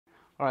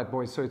All right,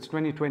 boys, so it's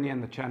 2020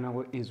 and the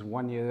channel is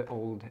 1 year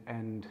old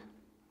and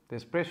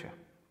there's pressure.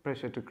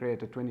 Pressure to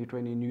create a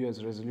 2020 New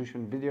Year's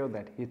resolution video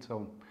that hits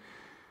home.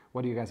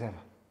 What do you guys have?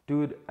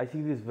 Dude, I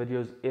see these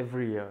videos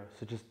every year,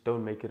 so just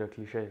don't make it a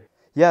cliche.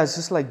 Yeah, it's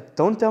just like,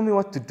 don't tell me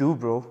what to do,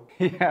 bro.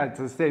 Yeah, it's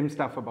the same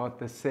stuff about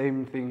the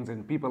same things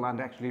and people aren't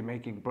actually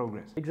making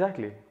progress.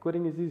 Exactly.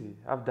 Quitting is easy.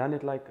 I've done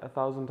it like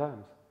 1,000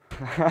 times.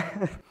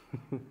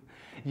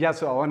 Yeah,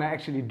 so I want to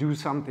actually do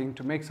something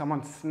to make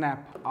someone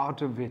snap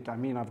out of it. I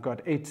mean, I've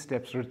got 8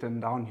 steps written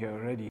down here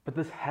already. But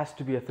this has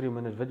to be a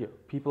 3-minute video.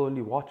 People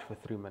only watch for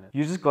 3 minutes.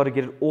 You just gotta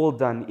get it all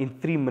done in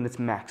 3 minutes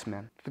max,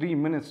 man. 3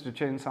 minutes to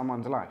change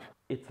someone's life.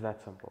 It's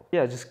that simple.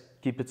 Yeah, just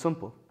keep it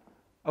simple.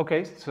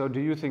 Okay, so do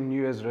you think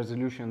New Year's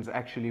resolutions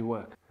actually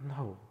work?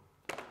 No.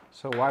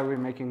 So why are we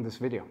making this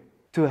video?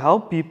 To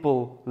help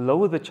people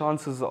lower the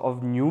chances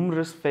of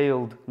numerous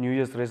failed New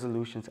Year's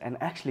resolutions and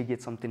actually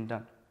get something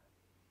done.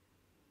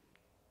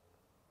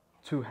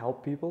 To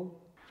help people?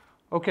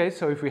 Okay,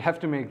 so if we have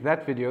to make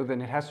that video,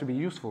 then it has to be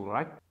useful,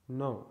 right?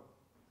 No.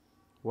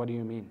 What do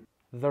you mean?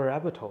 The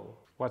rabbit hole.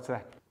 What's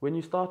that? When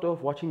you start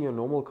off watching your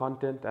normal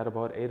content at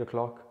about 8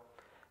 o'clock,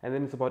 and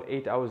then it's about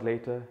 8 hours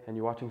later, and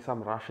you're watching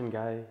some Russian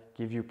guy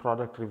give you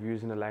product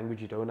reviews in a language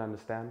you don't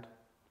understand,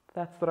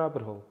 that's the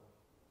rabbit hole.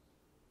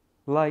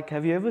 Like,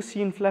 have you ever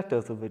seen Flat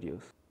Earther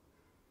videos?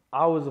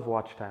 Hours of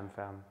watch time,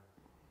 fam.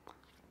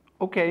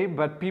 Okay,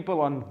 but people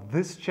on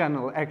this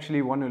channel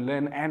actually want to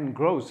learn and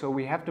grow, so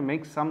we have to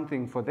make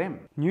something for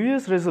them. New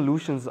Year's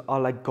resolutions are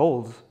like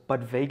goals, but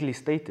vaguely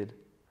stated.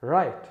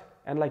 Right.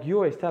 And like you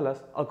always tell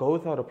us, I'll go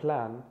without a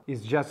plan. It's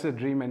just a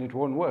dream and it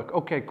won't work.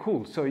 Okay,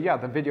 cool. So yeah,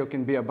 the video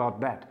can be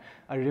about that.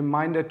 A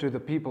reminder to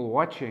the people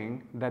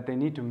watching that they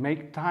need to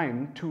make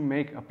time to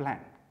make a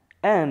plan.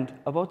 And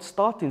about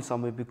starting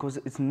somewhere because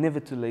it's never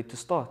too late to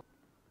start.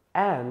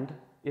 And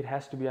it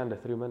has to be under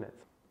 3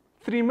 minutes.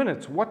 3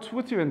 minutes? What's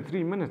with you in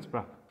 3 minutes,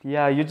 bro?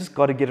 Yeah, you just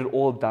gotta get it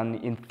all done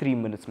in 3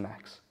 minutes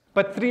max.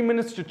 But 3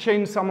 minutes to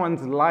change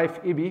someone's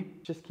life,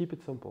 Ibi? Just keep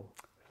it simple.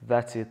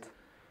 That's it.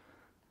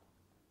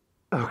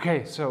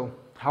 Okay, so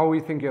how are we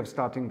thinking of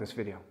starting this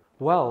video?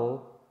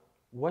 Well,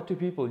 what do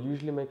people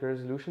usually make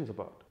resolutions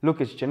about?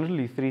 Look, it's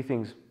generally 3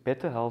 things: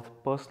 better health,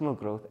 personal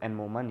growth, and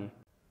more money.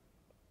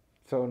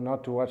 So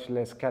not to watch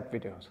less cat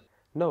videos.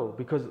 No,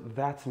 because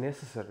that's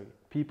necessary.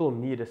 People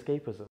need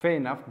escapism. Fair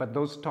enough, but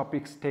those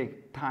topics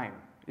take time.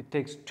 It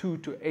takes 2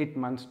 to 8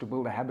 months to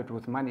build a habit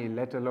with money,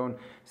 let alone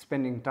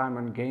spending time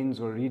on games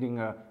or reading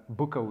a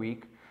book a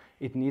week.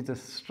 It needs a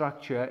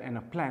structure and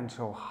a plan.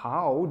 So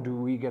how do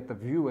we get the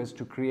viewers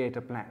to create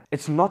a plan?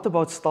 It's not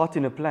about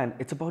starting a plan,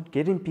 it's about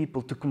getting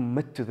people to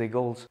commit to their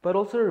goals. But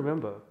also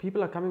remember,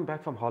 people are coming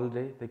back from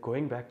holiday, they're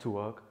going back to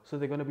work, so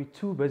they're going to be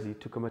too busy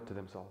to commit to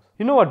themselves.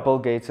 You know what Bill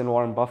Gates and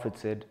Warren Buffett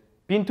said?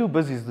 Being too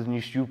busy is the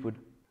new stupid.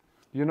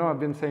 You know, I've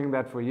been saying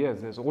that for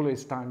years. There's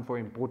always time for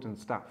important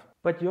stuff.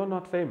 But you're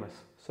not famous,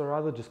 so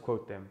rather just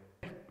quote them.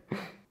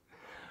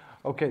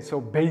 Okay,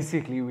 so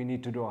basically we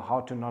need to do a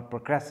how to not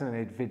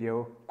procrastinate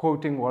video,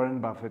 quoting Warren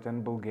Buffett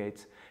and Bill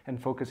Gates and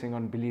focusing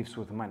on beliefs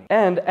with money.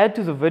 And add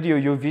to the video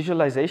your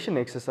visualization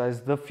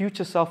exercise, the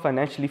future self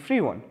financially free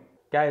one.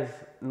 Guys,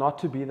 not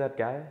to be that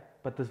guy,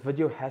 but this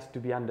video has to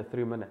be under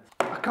 3 minutes.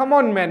 Come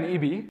on, man,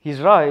 Ibi.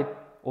 He's right,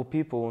 or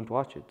people won't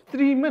watch it.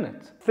 3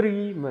 minutes.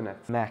 3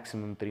 minutes.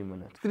 Maximum 3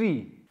 minutes.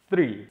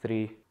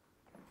 3.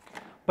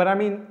 But I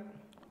mean,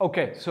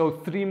 okay, so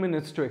 3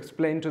 minutes to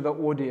explain to the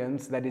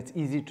audience that it's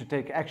easy to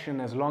take action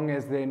as long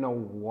as they know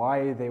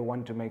why they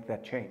want to make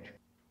that change.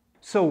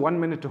 So 1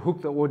 minute to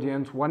hook the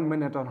audience, 1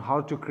 minute on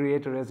how to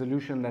create a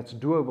resolution that's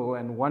doable,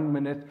 and 1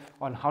 minute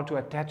on how to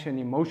attach an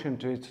emotion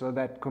to it so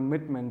that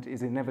commitment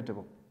is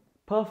inevitable.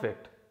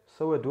 Perfect.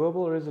 So a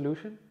doable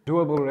resolution?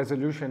 Doable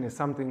resolution is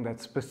something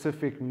that's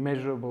specific,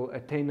 measurable,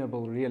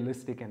 attainable,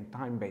 realistic, and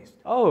time-based.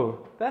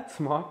 Oh, that's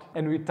smart.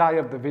 And we tie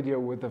up the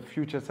video with the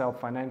future self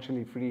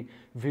financially free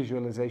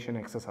visualization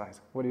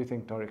exercise. What do you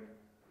think, Tariq?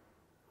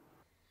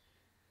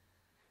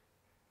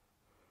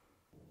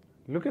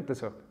 Look at this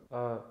hook.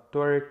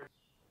 Tariq.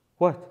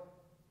 What?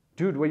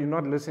 Dude, were you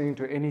not listening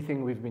to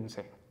anything we've been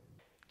saying?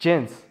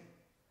 Gents,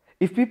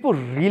 if people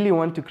really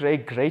want to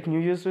create great New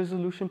Year's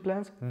resolution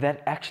plans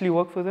that actually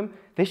work for them,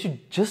 they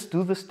should just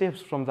do the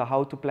steps from the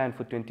how to plan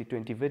for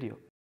 2020 video.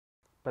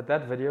 But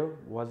that video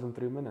wasn't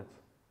 3 minutes.